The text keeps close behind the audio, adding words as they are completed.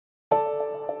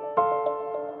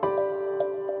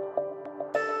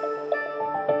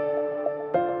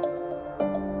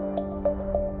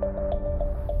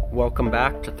welcome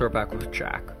back to Throwback with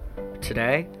Jack.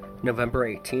 Today, November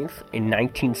 18th, in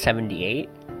 1978,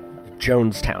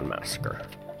 Jonestown Massacre.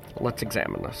 Let's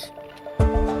examine this.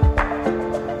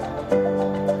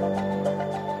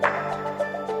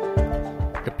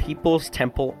 The People's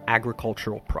Temple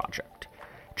Agricultural Project.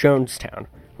 Jonestown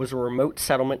was a remote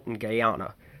settlement in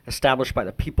Guyana, established by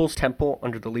the People's Temple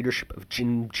under the leadership of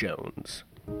Jim Jones.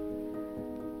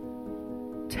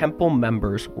 Temple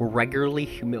members were regularly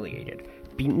humiliated,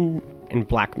 beaten, and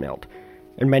blackmailed,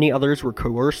 and many others were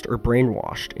coerced or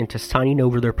brainwashed into signing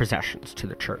over their possessions to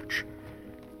the church.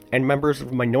 And members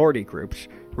of minority groups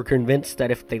were convinced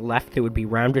that if they left, they would be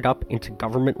rounded up into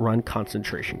government-run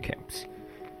concentration camps.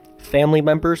 Family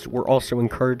members were also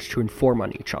encouraged to inform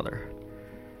on each other.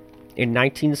 In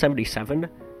 1977,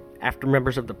 after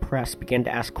members of the press began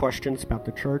to ask questions about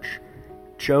the church,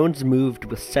 Jones moved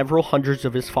with several hundreds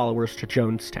of his followers to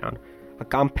Jonestown, a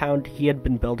compound he had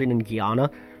been building in Guyana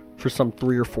for some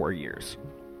 3 or 4 years.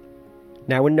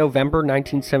 Now in November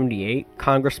 1978,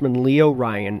 Congressman Leo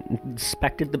Ryan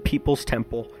inspected the People's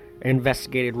Temple and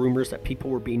investigated rumors that people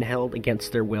were being held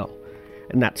against their will,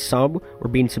 and that some were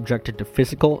being subjected to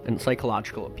physical and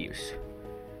psychological abuse.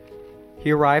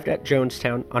 He arrived at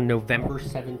Jonestown on November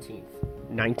 17th,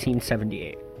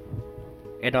 1978,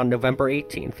 and on November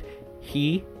 18th,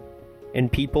 he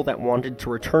and people that wanted to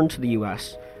return to the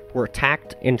U.S. were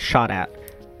attacked and shot at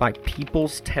by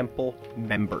People's Temple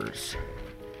members.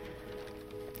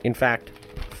 In fact,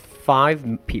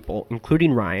 5 people,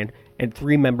 including Ryan, and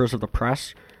 3 members of the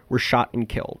press were shot and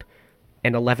killed,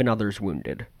 and 11 others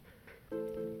wounded.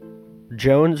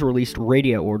 Jones released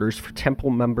radio orders for Temple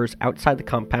members outside the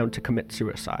compound to commit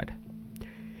suicide.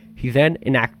 He then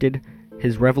enacted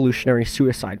his revolutionary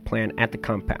suicide plan at the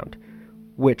compound,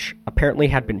 which apparently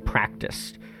had been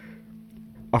practiced.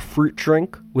 A fruit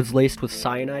drink was laced with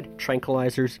cyanide,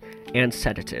 tranquilizers, and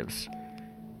sedatives.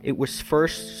 It was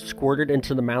first squirted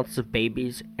into the mouths of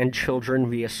babies and children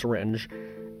via syringe,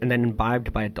 and then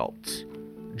imbibed by adults.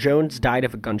 Jones died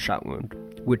of a gunshot wound,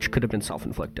 which could have been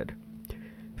self-inflicted.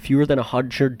 Fewer than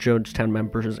 100 Jonestown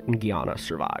members in Guyana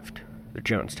survived the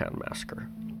Jonestown Massacre.